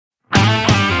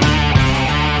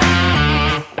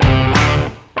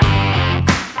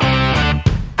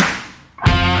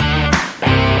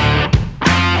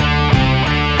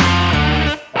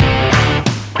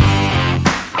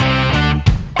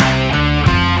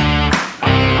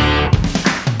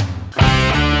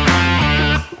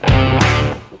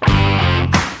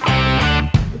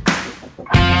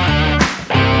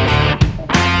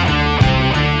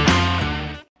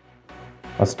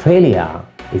Australia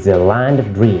is a land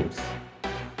of dreams.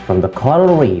 From the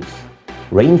coral reefs,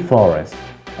 rainforests,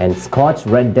 and scorched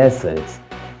red deserts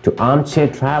to armchair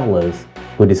travelers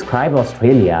who describe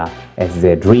Australia as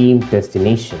their dream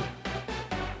destination.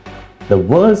 The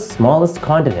world's smallest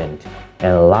continent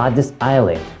and largest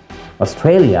island,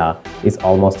 Australia is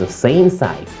almost the same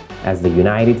size as the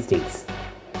United States,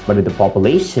 but with a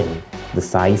population the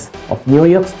size of New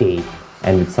York State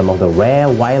and with some of the rare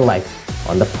wildlife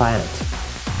on the planet.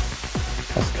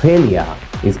 Australia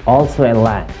is also a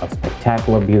land of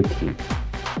spectacular beauty.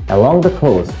 Along the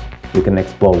coast, you can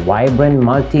explore vibrant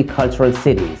multicultural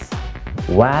cities,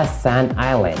 vast sand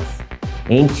islands,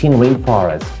 ancient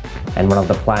rainforests, and one of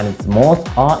the planet's most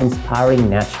awe-inspiring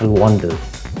natural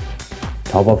wonders.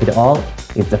 Top of it all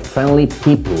is the friendly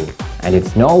people, and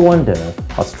it's no wonder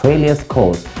Australia's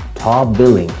scores top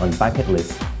billing on bucket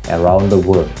lists around the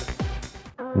world.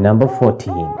 Number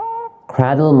 14.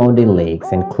 Cradle Mountain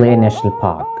Lakes and Clay National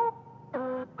Park.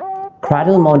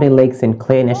 Cradle Mountain Lakes and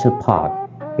Clay National Park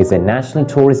is a national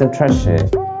tourism treasure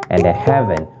and a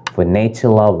haven for nature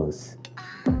lovers.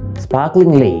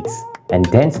 Sparkling lakes and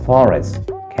dense forests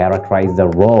characterize the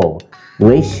raw,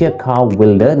 glacier-carved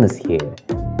wilderness here,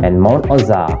 and Mount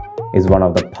Ozar is one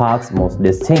of the park's most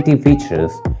distinctive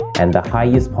features and the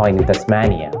highest point in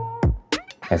Tasmania.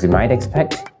 As you might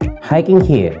expect, hiking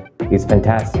here is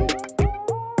fantastic.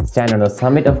 Stand on the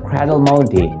summit of Cradle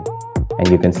Mountain and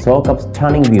you can soak up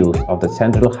stunning views of the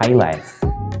Central Highlands.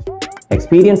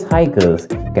 Experienced hikers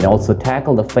can also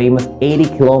tackle the famous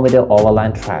 80-kilometer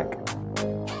overland track.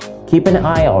 Keep an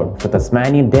eye out for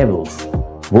Tasmanian devils,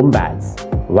 wombats,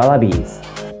 wallabies,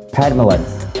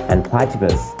 padmelons, and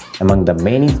platypus among the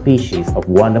many species of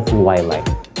wonderful wildlife.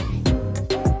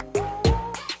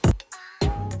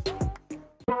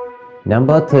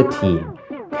 Number 13.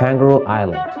 Kangaroo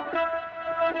Island.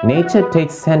 Nature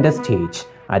takes center stage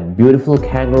at beautiful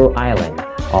Kangaroo Island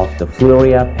off the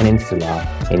Fleurieu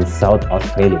Peninsula in South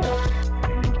Australia.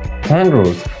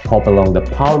 Kangaroos hop along the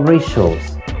powdery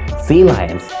shores. Sea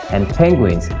lions and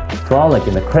penguins frolic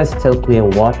in the crystal clear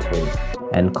waters,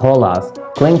 and koalas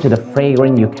cling to the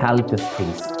fragrant eucalyptus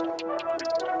trees.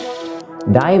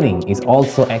 Diving is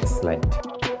also excellent.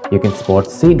 You can spot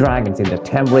sea dragons in the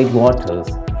temperate waters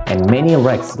and many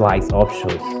wrecks lie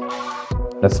offshore.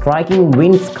 The striking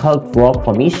wind-sculpted rock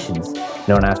formations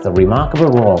known as the Remarkable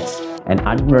Rocks and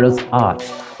Admiral's Arch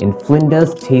in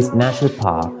Flinders Chase National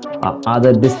Park are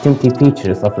other distinctive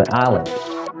features of the island.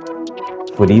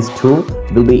 Foodies too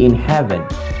will be in heaven.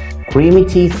 Creamy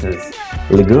cheeses,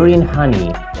 Ligurian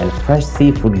honey, and fresh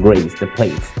seafood grace the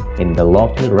plates in the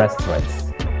local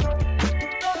restaurants.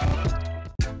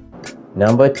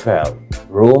 Number 12.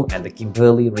 Broome and the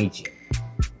Kimberley region.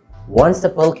 Once the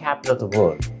pearl capital of the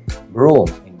world, Broome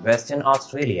in Western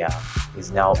Australia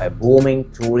is now a booming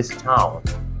tourist town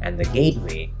and the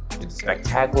gateway to the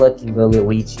spectacular Kimberley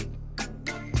region.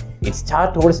 Its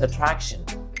star tourist attraction,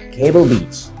 Cable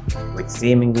Beach, with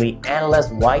seemingly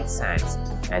endless white sands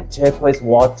and turquoise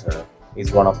water,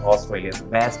 is one of Australia's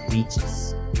best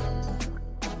beaches.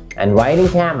 And riding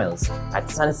camels at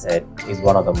sunset is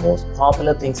one of the most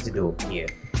popular things to do here.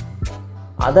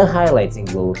 Other highlights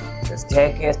include the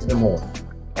staircase to the moon,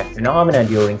 a phenomenon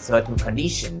during certain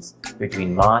conditions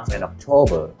between March and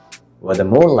October, where the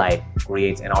moonlight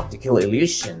creates an optical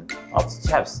illusion of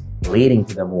steps leading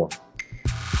to the moon.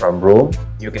 From Broome,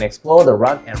 you can explore the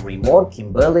rugged and remote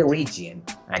Kimberley region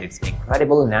and its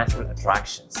incredible natural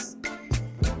attractions.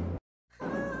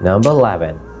 Number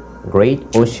 11. Great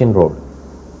Ocean Road.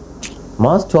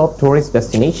 Most top tourist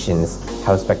destinations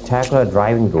have spectacular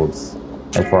driving routes,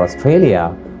 and for Australia,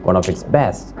 one of its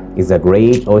best is the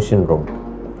Great Ocean Road.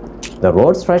 The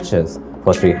road stretches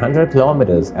for 300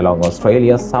 kilometers along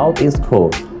Australia's southeast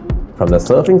coast, from the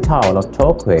surfing town of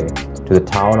Torquay to the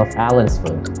town of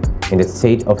Allensford in the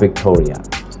state of Victoria.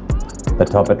 The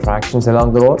top attractions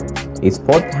along the road is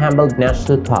Port Campbell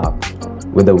National Park,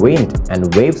 with the wind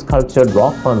and wave sculptured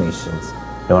rock formations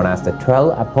known as the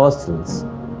 12 Apostles,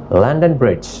 London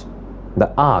Bridge,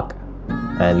 the Arc,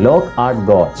 and Loch Art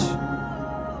Gorge.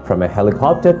 From a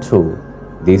helicopter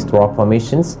tour, these rock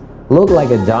formations look like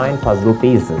a giant puzzle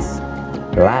pieces,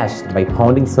 lashed by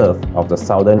pounding surf of the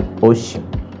Southern Ocean.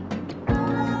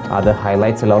 Other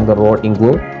highlights along the road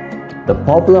include the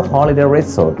popular holiday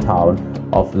resort town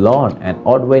of Lorne and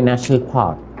Otway National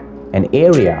Park, an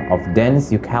area of dense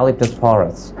eucalyptus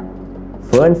forests,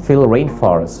 fern-filled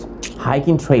rainforests,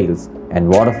 hiking trails, and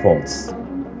waterfalls.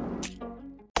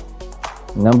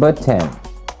 Number 10.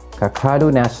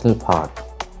 Kakadu National Park.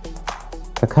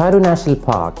 Kakadu National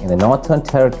Park in the Northern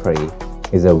Territory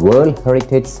is a World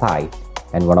Heritage Site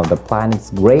and one of the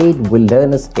planet's great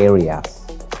wilderness areas.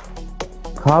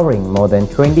 Covering more than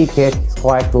 20,000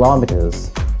 square kilometers,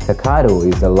 Kakadu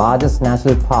is the largest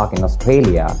national park in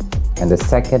Australia and the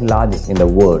second largest in the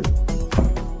world.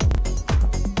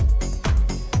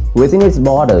 Within its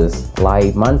borders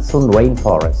lie monsoon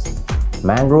rainforests,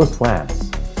 mangrove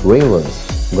swamps,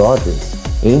 rivers,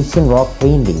 gorges, ancient rock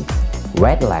paintings,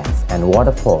 wetlands and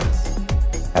waterfalls,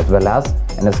 as well as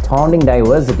an astounding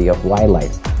diversity of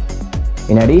wildlife.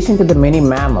 In addition to the many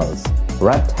mammals,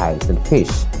 reptiles and fish,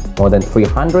 more than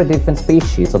 300 different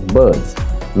species of birds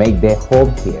make their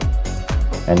home here,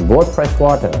 and both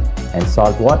freshwater and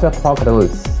saltwater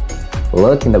crocodiles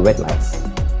lurk in the wetlands.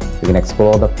 You can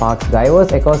explore the park's diverse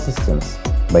ecosystems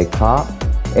by car,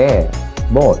 air,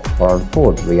 boat or on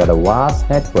foot via the vast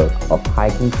network of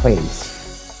hiking trails.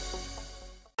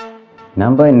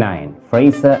 Number 9.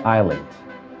 Fraser Island.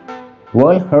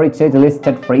 World Heritage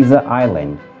listed Fraser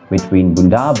Island between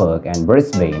Bundaberg and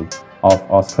Brisbane of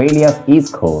Australia's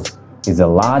east coast is the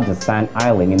largest sand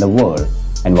island in the world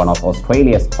and one of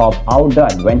Australia's top outdoor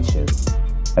adventures,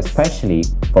 especially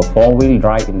for four-wheel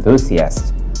drive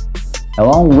enthusiasts.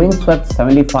 Along windswept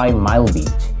 75-mile beach,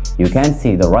 you can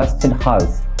see the rusted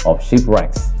hulls of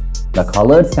shipwrecks, the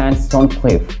colored sandstone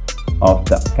cliff of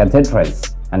the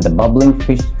cathedrals, and the bubbling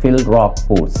fish-filled rock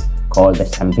pools called the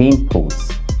Champagne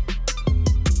Pools.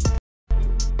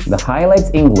 The highlights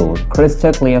include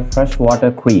crystal-clear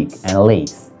freshwater creeks and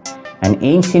lakes, an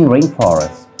ancient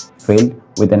rainforest filled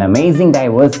with an amazing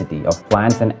diversity of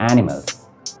plants and animals.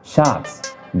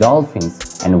 Sharks,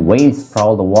 dolphins, and whales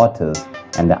prowl the waters,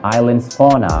 and the island's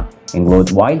fauna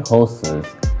include wild horses,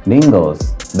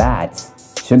 dingoes, bats,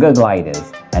 sugar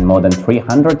gliders, and more than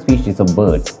 300 species of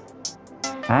birds.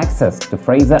 Access to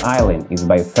Fraser Island is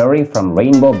by ferry from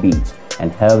Rainbow Beach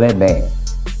and Hervey Bay.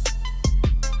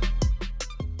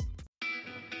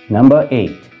 Number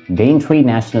 8. Daintree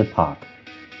National Park.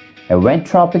 A wet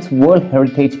tropics World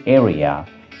Heritage Area,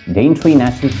 Daintree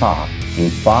National Park in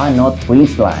far north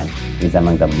Queensland is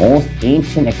among the most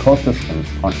ancient ecosystems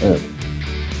on Earth.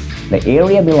 The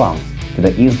area belongs to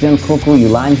the Eastern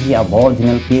Kuku-Yulanji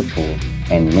Aboriginal people,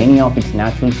 and many of its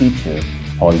natural features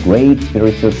hold great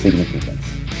spiritual significance.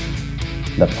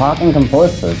 The park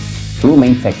encompasses two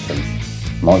main sections: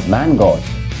 Mossman Gorge,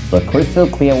 where crystal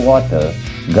clear water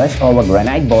gush over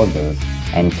granite boulders,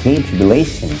 and Cape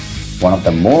Tribulation, one of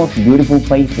the most beautiful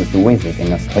places to visit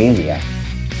in Australia,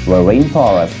 where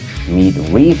rainforests meet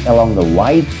reef along the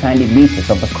wide sandy beaches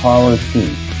of the Coral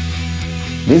Sea.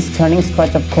 This stunning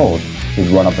stretch of coast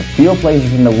is one of the few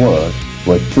places in the world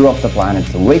where two of the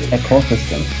planet's rich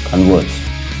ecosystems converge.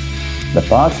 The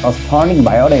park's astounding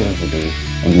biodiversity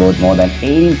includes more than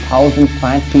 18,000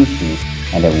 plant species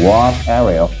and a vast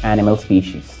array of animal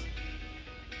species.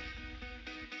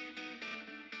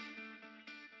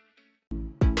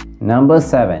 Number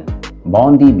 7.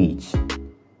 Bondi Beach.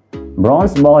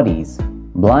 Bronze bodies,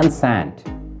 blunt sand,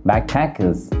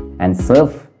 backpackers, and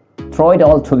surf, throw it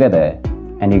all together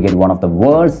and you get one of the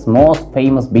world's most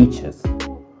famous beaches.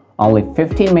 Only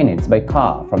 15 minutes by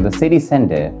car from the city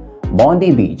center,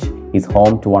 Bondi Beach is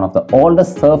home to one of the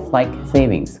oldest surf-like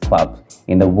savings clubs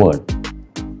in the world.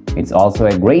 It's also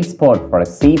a great spot for a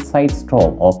seaside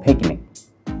stroll or picnic.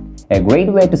 A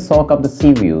great way to soak up the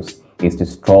sea views is to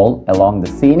stroll along the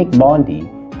scenic Bondi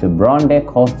to Bronte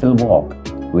Coastal Walk,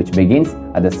 which begins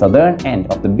at the southern end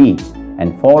of the beach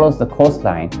and follows the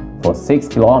coastline for 6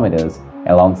 kilometers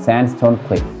along sandstone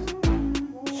cliffs.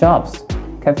 Shops,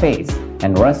 cafes,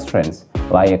 and restaurants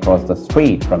lie across the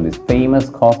street from this famous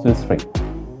coastal strip.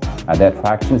 Other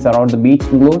attractions around the beach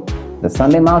include the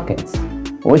Sunday markets,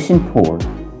 ocean pool,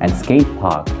 and skate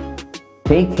park.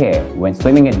 Take care when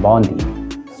swimming at Bondi.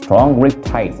 Strong rip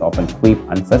tides often sweep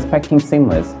unsuspecting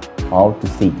swimmers out to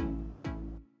sea.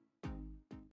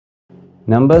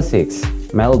 Number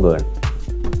 6. Melbourne.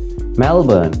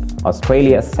 Melbourne,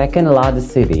 Australia's second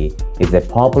largest city, is a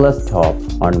popular stop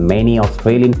on many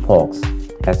Australian folks,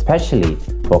 especially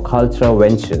for cultural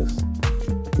ventures.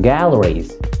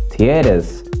 Galleries,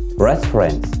 theatres,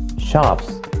 restaurants,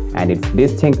 shops, and its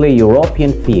distinctly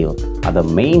European feel are the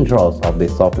main draws of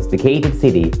this sophisticated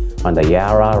city on the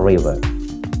Yarra River.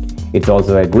 It's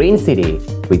also a green city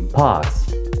with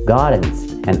parks,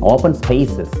 gardens, and open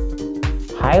spaces.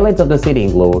 Highlights of the city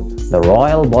include the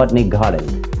Royal Botanic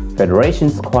Garden, Federation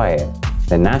Square,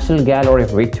 the National Gallery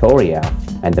of Victoria,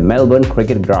 and the Melbourne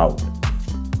Cricket Ground,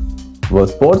 where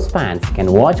sports fans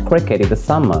can watch cricket in the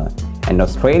summer and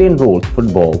Australian rules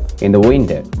football in the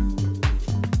winter.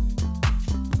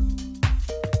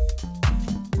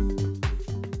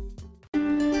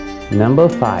 Number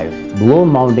 5. Blue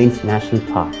Mountains National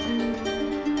Park.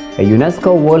 A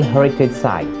UNESCO World Heritage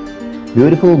Site,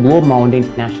 beautiful Blue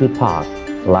Mountains National Park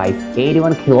lies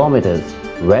 81 kilometers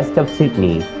west of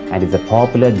Sydney and is a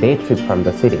popular day trip from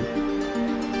the city.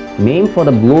 Named for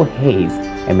the blue haze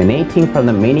emanating from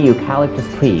the many eucalyptus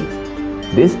trees,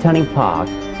 this stunning park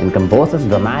encompasses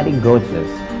dramatic gorges,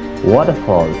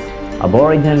 waterfalls,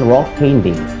 Aboriginal rock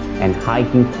paintings, and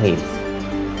hiking trails.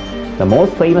 The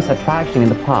most famous attraction in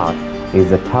the park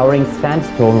is the towering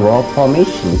sandstone rock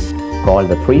formations called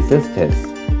the Three Sisters.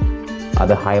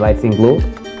 Other highlights include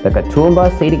the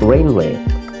Katoomba Scenic Railway,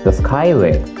 the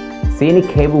Skyway, Scenic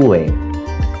Cableway,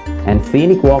 and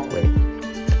Scenic Walkway,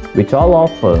 which all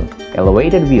offer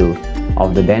elevated views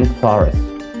of the dense forest.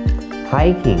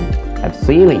 Hiking,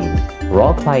 abseiling,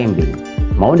 rock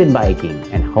climbing, mountain biking,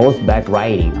 and horseback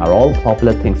riding are all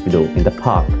popular things to do in the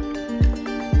park.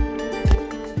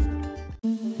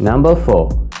 Number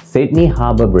 4. Sydney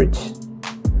Harbour Bridge.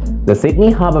 The Sydney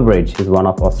Harbour Bridge is one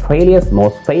of Australia's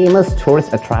most famous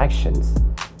tourist attractions,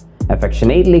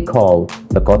 affectionately called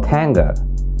the Kothanga.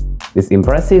 This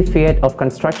impressive feat of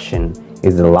construction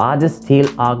is the largest steel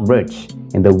arch bridge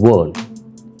in the world.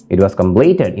 It was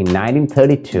completed in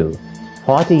 1932,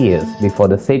 40 years before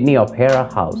the Sydney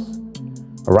Opera House.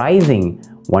 Rising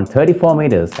 134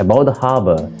 meters above the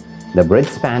harbour, the bridge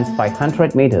spans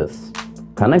 500 meters,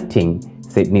 connecting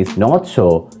Sydney's North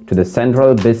Shore to the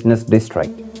Central Business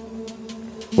District.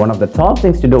 One of the top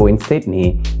things to do in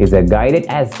Sydney is a guided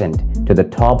ascent to the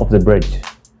top of the bridge,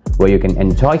 where you can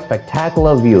enjoy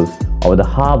spectacular views over the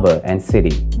harbour and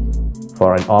city.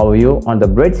 For an overview on the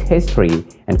bridge's history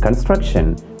and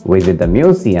construction, visit the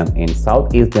museum in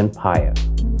Southeastern Pier.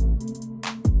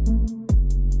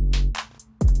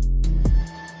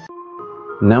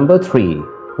 Number 3.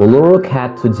 Uluru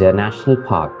Katuja National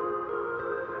Park.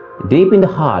 Deep in the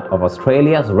heart of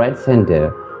Australia's Red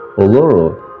Centre,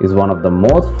 Uluru is one of the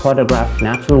most photographed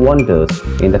natural wonders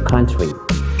in the country.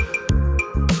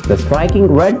 The striking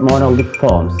red monolith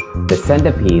forms the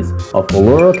centerpiece of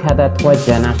Uluru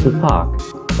Katuja National Park,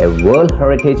 a World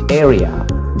Heritage Area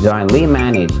jointly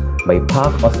managed by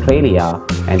Park Australia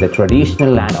and the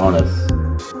traditional landowners.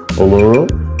 Uluru,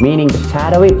 meaning the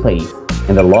shadowy place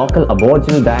in the local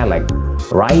Aboriginal dialect,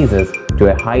 rises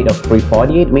to a height of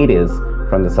 348 meters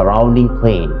from the surrounding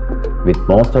plain, with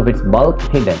most of its bulk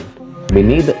hidden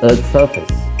beneath the Earth's surface.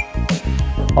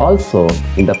 Also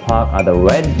in the park are the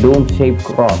red dome-shaped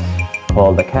rocks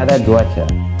called the Katuja.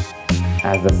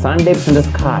 As the sun dips in the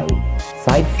sky,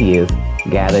 sightseers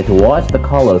gather to watch the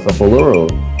colors of Uluru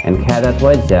and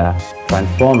Katuja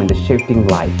transform in the shifting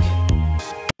light.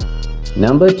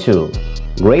 Number 2.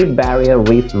 Great Barrier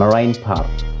Reef Marine Park.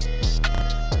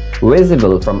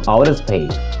 Visible from outer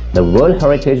space, the World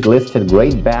Heritage listed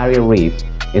Great Barrier Reef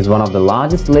is one of the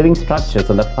largest living structures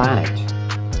on the planet.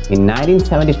 In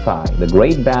 1975, the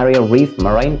Great Barrier Reef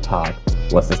Marine Park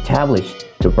was established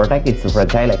to protect its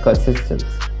fragile ecosystems,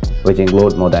 which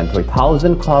include more than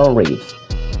 3,000 coral reefs,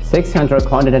 600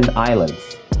 continental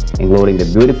islands, including the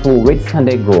beautiful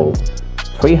Whitsunday Grove,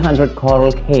 300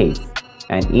 coral caves,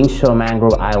 and inshore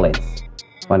mangrove islands.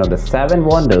 One of the 7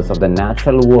 wonders of the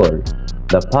natural world,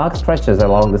 the park stretches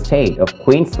along the state of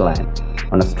Queensland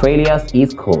on Australia's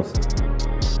east coast.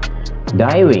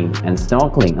 Diving and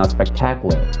snorkeling are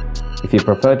spectacular. If you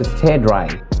prefer to stay dry,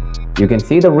 you can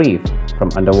see the reef from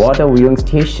underwater viewing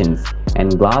stations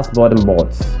and glass-bottom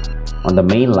boats on the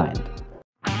mainland.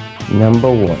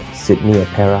 Number 1. Sydney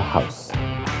Opera House.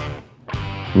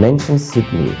 Mention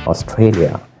Sydney,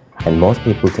 Australia, and most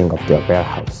people think of the Opera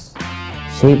House.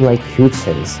 Shaped like huge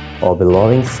shells or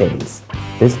billowing sails,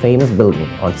 this famous building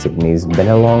on Sydney's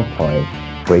Bennelong Point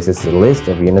graces the list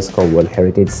of UNESCO World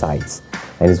Heritage Sites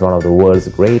and is one of the world's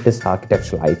greatest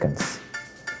architectural icons.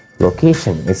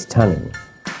 Location is stunning.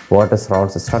 Water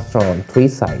surrounds the structure on 3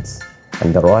 sides,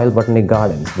 and the Royal Botanic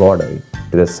Gardens border it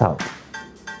to the south.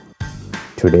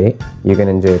 Today, you can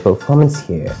enjoy a performance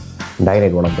here, dine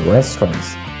at one of the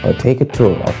restaurants, or take a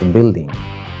tour of the building,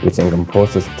 which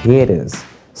encompasses theaters,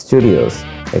 studios,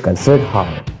 a concert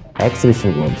hall,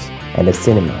 exhibition rooms, and a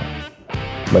cinema.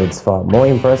 But it's far more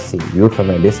impressive viewed from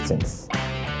a distance.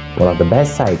 One of the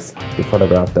best sites to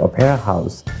photograph the Opera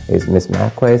House is Miss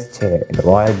Macquarie's chair in the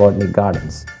Royal Botanic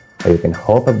Gardens, where you can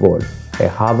hop aboard a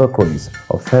harbour cruise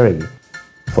or ferry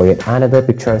for yet another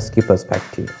picturesque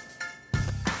perspective.